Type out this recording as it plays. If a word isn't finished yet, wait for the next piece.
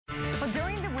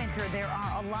winter, there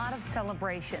are a lot of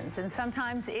celebrations, and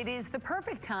sometimes it is the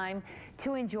perfect time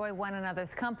to enjoy one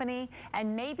another's company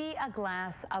and maybe a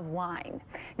glass of wine.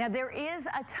 Now, there is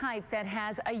a type that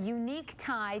has a unique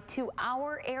tie to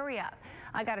our area.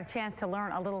 I got a chance to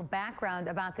learn a little background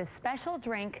about this special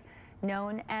drink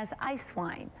known as ice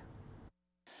wine.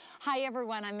 Hi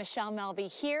everyone, I'm Michelle Melby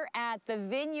here at the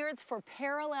Vineyards for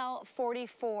Parallel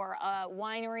 44, a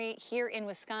winery here in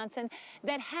Wisconsin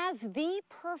that has the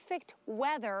perfect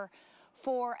weather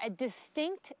for a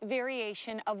distinct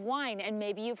variation of wine, and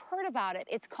maybe you've heard about it.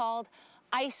 It's called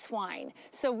ice wine.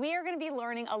 So we are going to be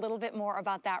learning a little bit more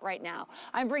about that right now.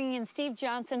 I'm bringing in Steve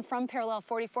Johnson from Parallel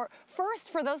 44.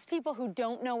 First, for those people who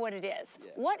don't know what it is,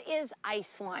 what is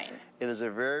ice wine? It is a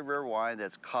very rare wine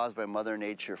that's caused by Mother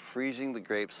Nature freezing the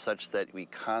grapes such that we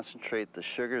concentrate the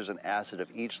sugars and acid of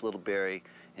each little berry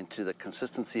into the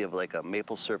consistency of like a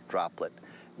maple syrup droplet,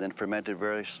 then fermented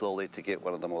very slowly to get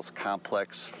one of the most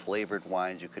complex flavored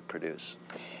wines you could produce.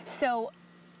 So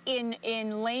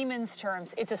in layman's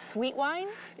terms, it's a sweet wine?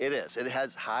 It is. It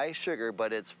has high sugar,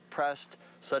 but it's pressed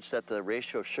such that the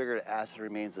ratio of sugar to acid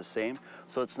remains the same.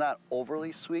 So it's not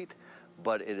overly sweet,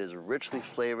 but it is richly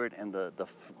flavored, and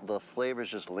the flavors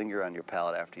just linger on your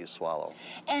palate after you swallow.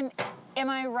 And am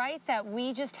I right that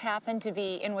we just happen to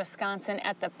be in Wisconsin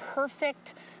at the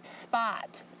perfect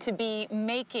spot to be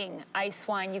making ice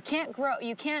wine? You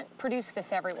can't produce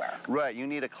this everywhere. Right. You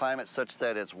need a climate such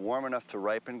that it's warm enough to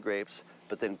ripen grapes,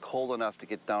 but then cold enough to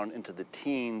get down into the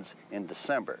teens in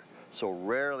December. So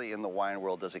rarely in the wine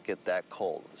world does it get that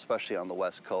cold, especially on the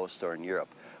West Coast or in Europe.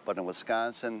 But in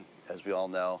Wisconsin, as we all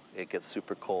know, it gets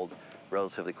super cold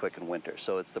relatively quick in winter.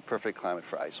 So it's the perfect climate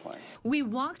for ice wine. We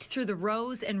walked through the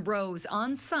rows and rows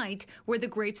on site where the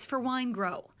grapes for wine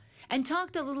grow and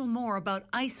talked a little more about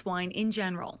ice wine in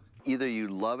general. Either you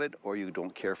love it or you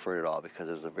don't care for it at all because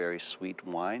it's a very sweet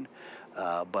wine.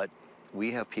 But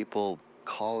we have people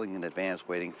calling in advance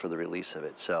waiting for the release of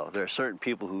it. So there are certain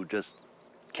people who just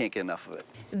can't get enough of it.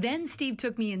 Then Steve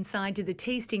took me inside to the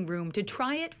tasting room to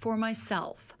try it for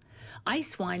myself.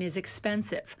 Ice wine is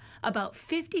expensive, about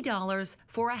 $50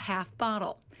 for a half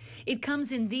bottle. It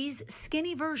comes in these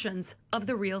skinny versions of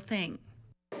the real thing.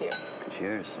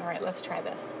 Cheers. All right, let's try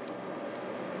this.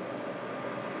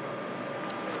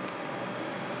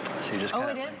 So you just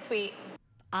it is sweet.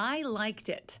 I liked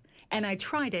it, and I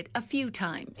tried it a few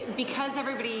times. Because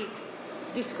everybody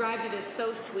described it as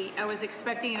so sweet, I was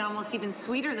expecting it almost even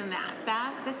sweeter than that.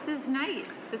 This is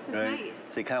nice. This is nice.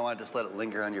 So you kind of want to just let it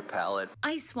linger on your palate.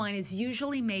 Ice wine is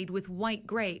usually made with white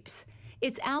grapes.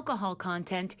 Its alcohol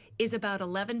content is about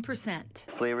 11%.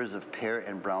 Flavors of pear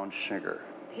and brown sugar.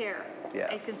 Pear. Yeah.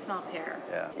 I can smell pear.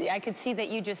 Yeah. I could see that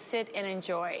you just sit and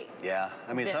enjoy. Yeah.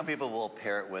 I mean, some people will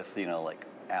pair it with, you know, like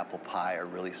apple pie or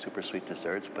really super sweet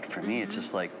desserts, but for me, it's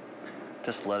just like,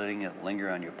 just letting it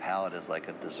linger on your palate is like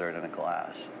a dessert in a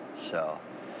glass. So,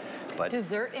 but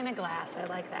dessert in a glass, I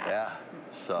like that. Yeah.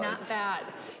 So not bad.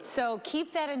 So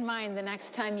keep that in mind the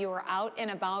next time you are out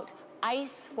and about.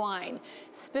 Ice wine,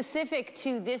 specific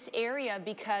to this area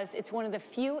because it's one of the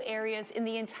few areas in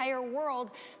the entire world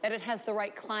that it has the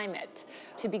right climate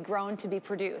to be grown, to be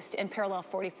produced. And Parallel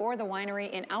 44, the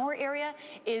winery in our area,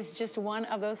 is just one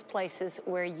of those places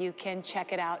where you can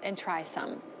check it out and try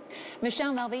some.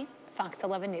 Michelle Melby, Fox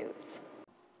 11 News.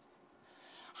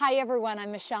 Hi everyone,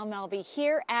 I'm Michelle Melby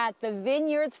here at the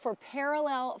Vineyards for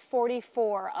Parallel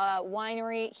 44, a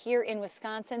winery here in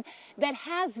Wisconsin that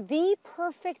has the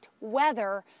perfect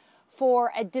weather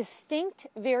for a distinct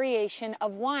variation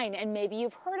of wine, and maybe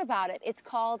you've heard about it. It's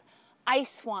called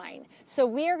ice wine. So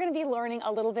we are going to be learning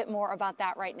a little bit more about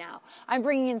that right now. I'm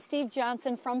bringing in Steve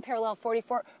Johnson from Parallel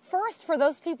 44. First, for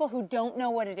those people who don't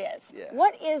know what it is,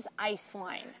 what is ice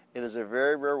wine? It is a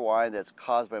very rare wine that's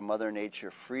caused by Mother Nature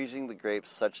freezing the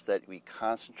grapes such that we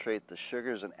concentrate the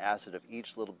sugars and acid of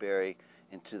each little berry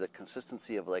into the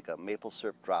consistency of like a maple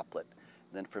syrup droplet,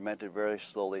 then fermented very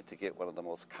slowly to get one of the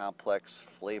most complex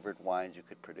flavored wines you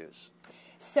could produce.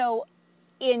 So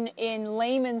in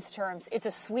layman's terms, it's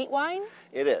a sweet wine?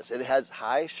 It is. It has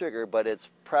high sugar, but it's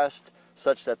pressed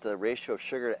such that the ratio of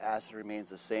sugar to acid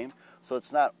remains the same. So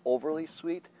it's not overly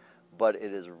sweet, but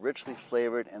it is richly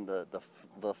flavored, and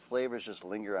the flavors just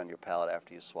linger on your palate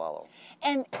after you swallow.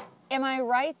 And am I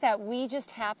right that we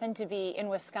just happen to be in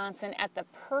Wisconsin at the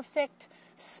perfect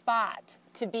spot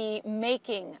to be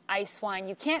making ice wine?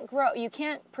 You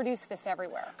can't produce this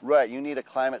everywhere. Right. You need a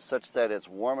climate such that it's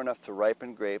warm enough to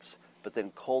ripen grapes, but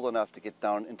then cold enough to get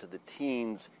down into the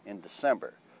teens in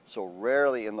December. So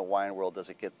rarely in the wine world does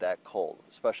it get that cold,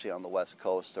 especially on the West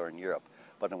Coast or in Europe.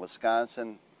 But in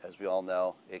Wisconsin, as we all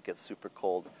know, it gets super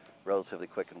cold relatively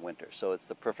quick in winter. So it's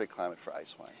the perfect climate for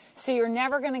ice wine. So you're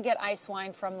never going to get ice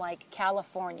wine from like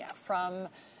California, from,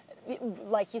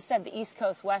 like you said, the East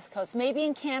Coast, West Coast, maybe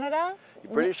in Canada?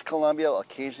 British Columbia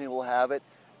occasionally will have it,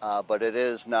 but it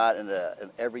is not an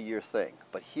every year thing.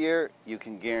 But here you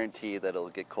can guarantee that it'll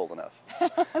get cold enough.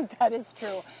 That is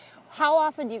true. How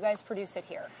often do you guys produce it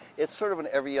here? It's sort of an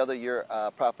every other year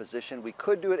proposition. We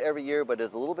could do it every year, but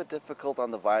it's a little bit difficult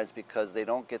on the vines because they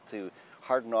don't get to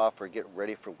harden off or get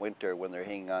ready for winter when they're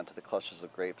hanging on to the clusters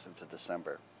of grapes into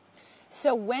December.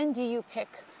 So when do you pick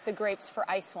the grapes for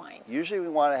ice wine? Usually we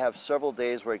want to have several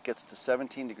days where it gets to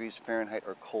 17 degrees Fahrenheit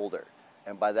or colder.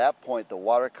 And by that point, the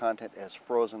water content has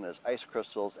frozen as ice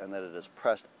crystals and then it is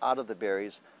pressed out of the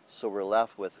berries, so we're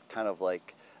left with kind of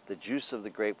like the juice of the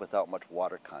grape without much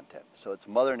water content. So it's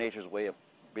Mother Nature's way of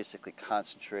basically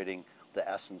concentrating the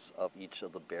essence of each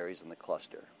of the berries in the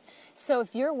cluster. So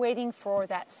if you're waiting for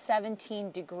that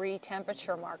 17-degree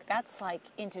temperature mark, that's like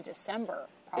into December,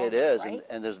 probably, it is, right?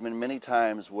 and there's been many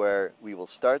times where we will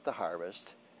start the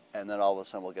harvest and then all of a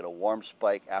sudden we'll get a warm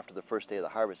spike after the first day of the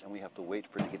harvest and we have to wait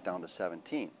for it to get down to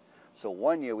 17. So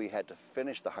one year we had to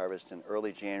finish the harvest in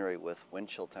early January with wind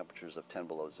chill temperatures of 10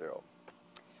 below zero.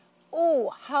 Oh,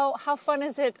 how fun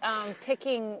is it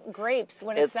picking grapes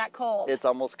when it's that cold? It's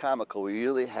almost comical. We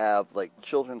usually have like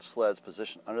children's sleds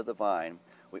positioned under the vine.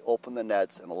 We open the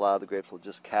nets and a lot of the grapes will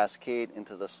just cascade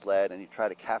into the sled and you try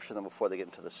to capture them before they get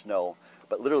into the snow.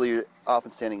 But literally you're often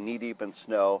standing knee deep in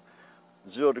snow,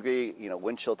 0 degree,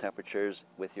 wind chill temperatures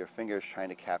with your fingers trying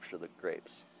to capture the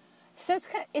grapes. So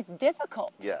it's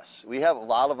difficult. Yes. We have a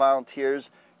lot of volunteers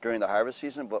during the harvest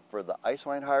season, but for the ice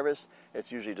wine harvest,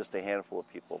 it's usually just a handful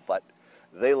of people. But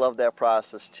they love that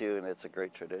process too, and it's a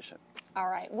great tradition. All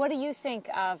right. What do you think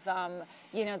of,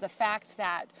 the fact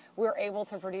that we're able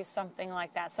to produce something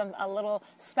like that, a little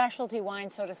specialty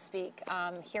wine, so to speak,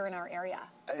 here in our area?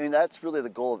 I mean, that's really the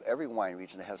goal of every wine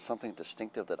region, to have something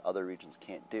distinctive that other regions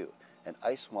can't do. And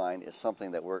ice wine is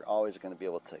something that we're always going to be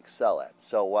able to excel at.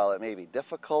 So while it may be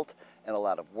difficult and a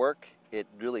lot of work, it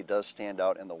really does stand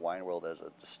out in the wine world as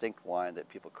a distinct wine that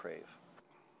people crave.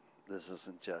 This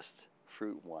isn't just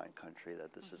fruit wine country,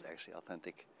 that this is actually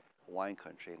authentic wine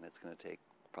country, and it's going to take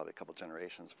probably a couple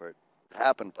generations for it to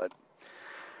happen, but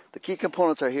the key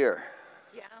components are here.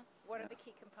 Yeah? What are the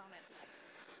key components?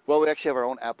 Well, we actually have our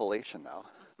own appellation now,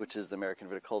 which is the American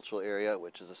Viticultural Area,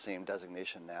 which is the same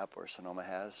designation Napa or Sonoma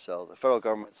has. So the federal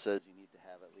government says you need to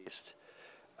have at least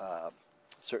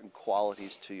certain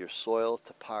qualities to your soil,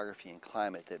 topography, and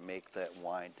climate that make that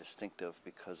wine distinctive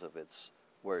because of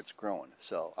where it's grown.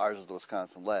 So ours is the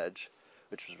Wisconsin Ledge,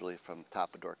 which was really from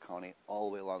Napa County all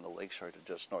the way along the lakeshore to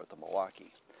just north of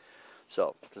Milwaukee.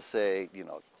 So to say,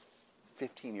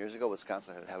 15 years ago,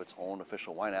 Wisconsin had to have its own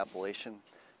official wine appellation,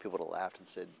 people would have laughed and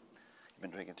said, "You've been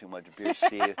drinking too much beer,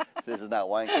 Steve. This is not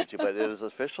wine country," but it is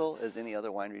official as any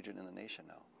other wine region in the nation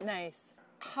now. Nice.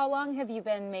 How long have you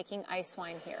been making ice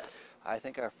wine here? I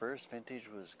think our first vintage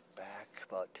was back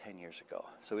about 10 years ago.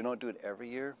 So we don't do it every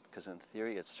year because in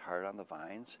theory it's hard on the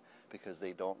vines because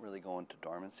they don't really go into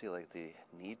dormancy like they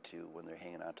need to when they're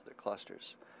hanging onto their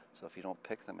clusters. So if you don't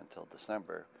pick them until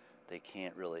December, they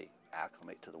can't really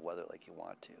acclimate to the weather like you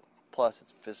want to. Plus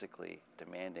it's physically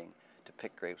demanding to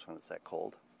pick grapes when it's that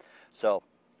cold. So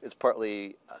it's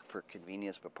partly for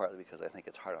convenience, but partly because I think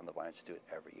it's hard on the vines to do it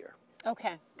every year.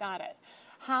 Okay, got it.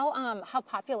 How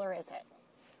popular is it?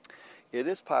 It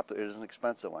is popular. It is an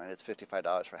expensive wine. It's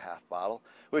 $55 for a half bottle,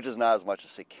 which is not as much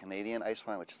as, say, Canadian ice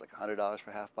wine, which is like $100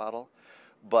 for a half bottle.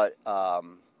 But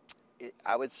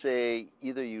I would say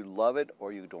either you love it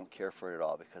or you don't care for it at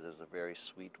all because it's a very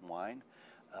sweet wine.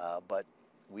 But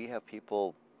we have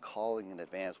people calling in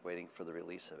advance waiting for the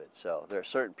release of it. So there are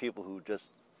certain people who just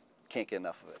can't get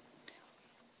enough of it.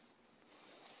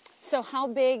 So how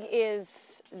big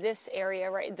is this area,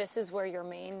 right? This is where your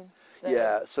main...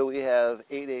 Yeah, so we have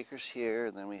 8 acres here,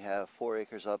 and then we have 4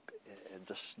 acres up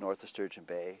just north of Sturgeon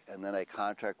Bay, and then I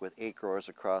contract with 8 growers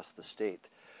across the state,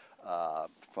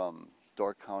 from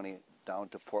Door County down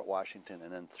to Port Washington,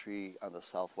 and then 3 on the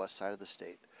southwest side of the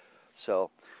state. So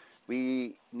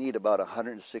we need about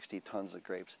 160 tons of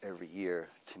grapes every year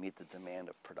to meet the demand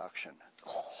of production.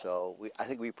 So I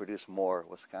think we produce more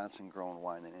Wisconsin-grown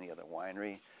wine than any other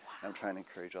winery. Wow. I'm trying to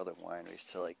encourage other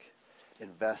wineries to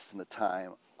invest in the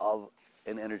time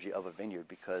and energy of a vineyard,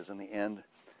 because in the end,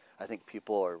 I think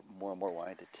people are more and more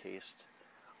wanting to taste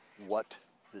what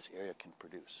this area can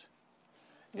produce.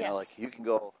 You know, you can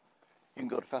go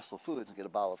to Festival Foods and get a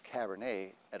bottle of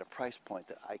Cabernet at a price point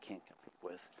that I can't compete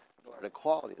with, or at a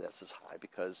quality that's as high,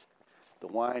 because the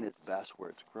wine is best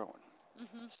where it's grown.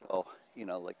 Mm-hmm. So,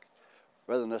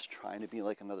 rather than us trying to be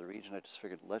like another region, I just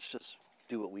figured let's just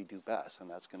do what we do best, and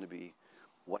that's going to be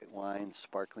white wine,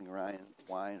 sparkling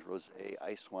wine, rosé,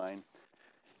 ice wine.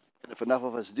 And if enough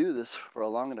of us do this for a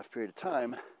long enough period of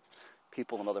time,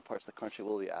 people in other parts of the country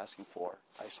will be asking for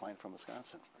ice wine from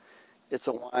Wisconsin. It's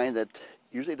a wine that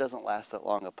usually doesn't last that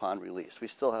long upon release. We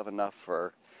still have enough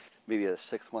for maybe a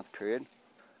 6-month period,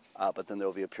 but then there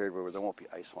will be a period where there won't be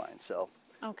ice wine. So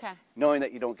okay. Knowing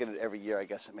that you don't get it every year, I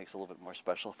guess it makes it a little bit more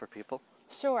special for people.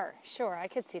 Sure, I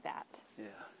could see that. Yeah.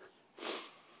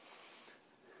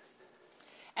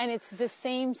 And it's the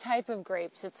same type of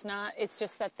grapes. It's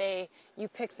just that you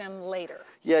pick them later.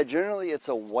 Yeah, generally it's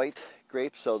a white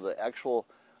grape, so the actual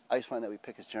ice wine that we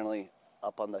pick is generally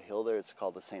up on the hill there. It's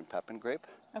called the St. Pepin grape.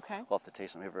 Okay. We'll have to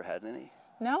taste them. Have you ever had any?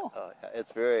 No.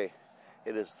 Yeah,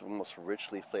 it is the most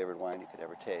richly flavored wine you could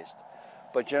ever taste.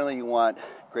 But generally you want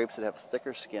grapes that have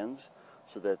thicker skins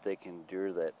so that they can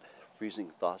endure that freezing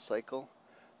thaw cycle.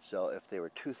 So if they were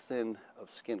too thin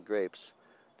of skinned grapes,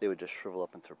 they would just shrivel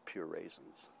up into pure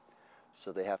raisins.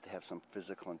 So they have to have some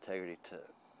physical integrity to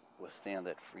withstand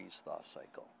that freeze-thaw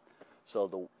cycle.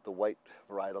 So the white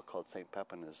varietal called St.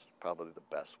 Pepin is probably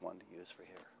the best one to use for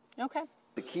here. Okay.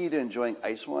 The key to enjoying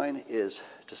ice wine is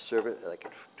to serve it like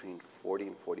at between 40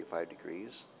 and 45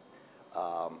 degrees.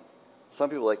 Some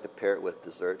people like to pair it with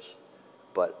desserts,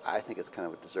 but I think it's kind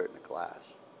of a dessert in a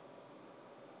glass.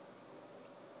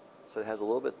 So it has a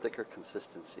little bit thicker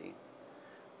consistency,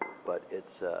 but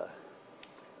it's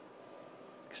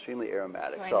extremely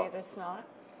aromatic. So I need to smell it?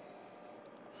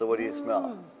 So what do you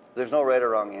smell? There's no right or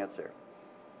wrong answer.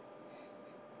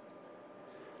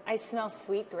 I smell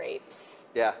sweet grapes.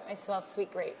 Yeah. I smell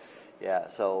sweet grapes. Yeah,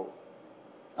 so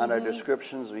on our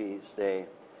descriptions we say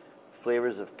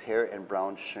flavors of pear and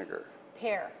brown sugar.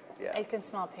 Pear. Yeah. I can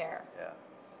smell pear. Yeah.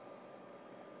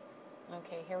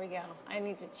 Okay, here we go. I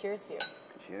need to cheers you.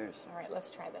 Cheers. All right, let's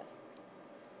try this.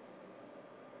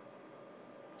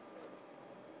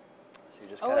 So you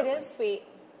just Oh, it is sweet.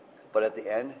 But at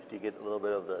the end, do you get a little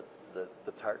bit of the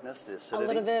tartness, the acidity? A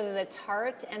little bit of the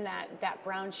tart, and that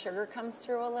brown sugar comes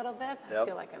through a little bit. Yep. I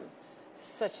feel like I'm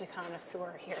such a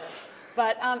connoisseur here.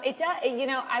 But it does,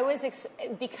 I was,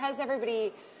 because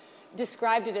everybody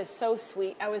described it as so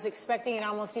sweet, I was expecting it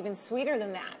almost even sweeter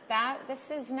than that.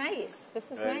 This is nice.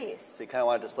 This is nice. So you kind of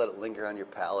want to just let it linger on your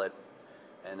palate,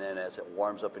 and then as it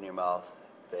warms up in your mouth,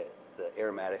 the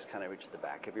aromatics kind of reach the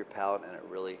back of your palate, and it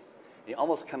really, you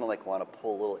almost kind of like want to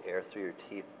pull a little air through your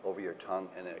teeth over your tongue,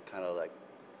 and then it kind of like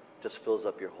just fills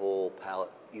up your whole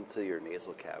palate into your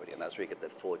nasal cavity, and that's where you get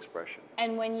that full expression.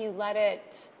 And when you let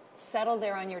it settle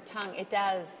there on your tongue, it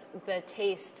does, the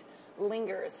taste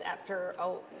lingers after,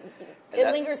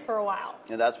 lingers for a while.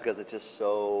 And that's because it's just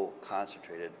so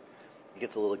concentrated. It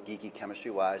gets a little geeky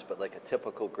chemistry-wise, but like a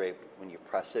typical grape, when you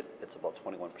press it, it's about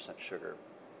 21% sugar.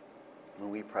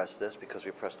 When we press this, because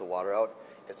we press the water out,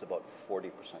 it's about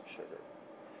 40% sugar.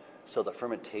 So the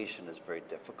fermentation is very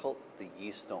difficult. The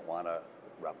yeast don't want to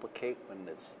replicate when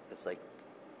it's like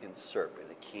in syrup, and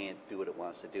it can't do what it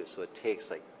wants to do. So it takes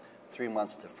like 3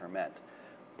 months to ferment.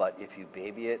 But if you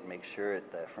baby it, make sure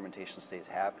the fermentation stays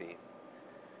happy,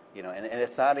 and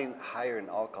it's not even higher in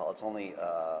alcohol. It's only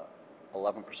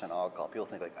 11% alcohol. People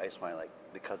think like ice wine, like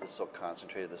because it's so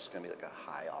concentrated, this is going to be like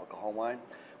a high alcohol wine.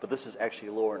 But this is actually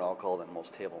lower in alcohol than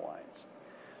most table wines.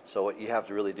 So what you have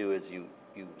to really do is you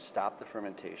stop the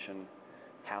fermentation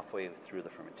halfway through the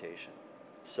fermentation.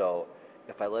 So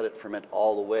if I let it ferment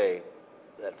all the way,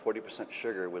 that 40%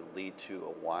 sugar would lead to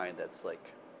a wine that's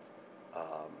like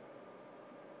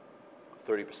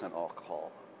 30%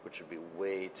 alcohol, which would be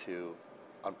way too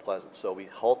unpleasant. So we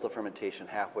halt the fermentation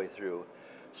halfway through,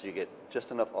 so you get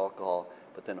just enough alcohol,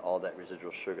 but then all that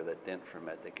residual sugar that didn't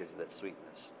ferment that gives you that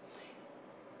sweetness.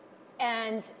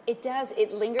 And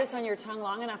it lingers on your tongue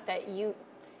long enough that you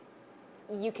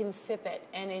can sip it,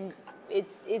 and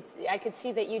I could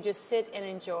see that you just sit and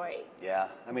enjoy. Yeah,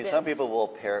 I mean, some people will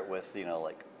pair it with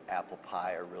like apple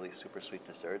pie or really super sweet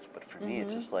desserts, but for me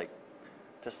it's just like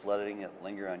letting it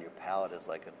linger on your palate is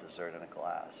like a dessert in a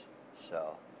glass.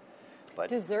 So, but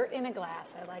dessert in a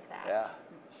glass, I like that. Yeah,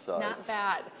 so not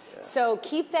bad. Yeah. So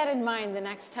keep that in mind the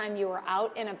next time you are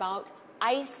out and about.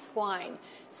 Ice wine,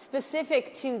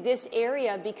 specific to this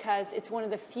area because it's one of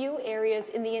the few areas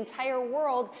in the entire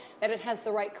world that it has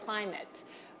the right climate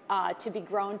to be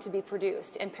grown, to be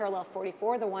produced. And Parallel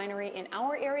 44, the winery in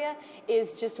our area,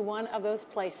 is just one of those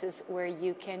places where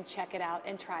you can check it out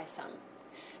and try some.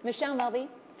 Michelle Melby,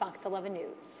 Fox 11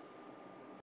 News.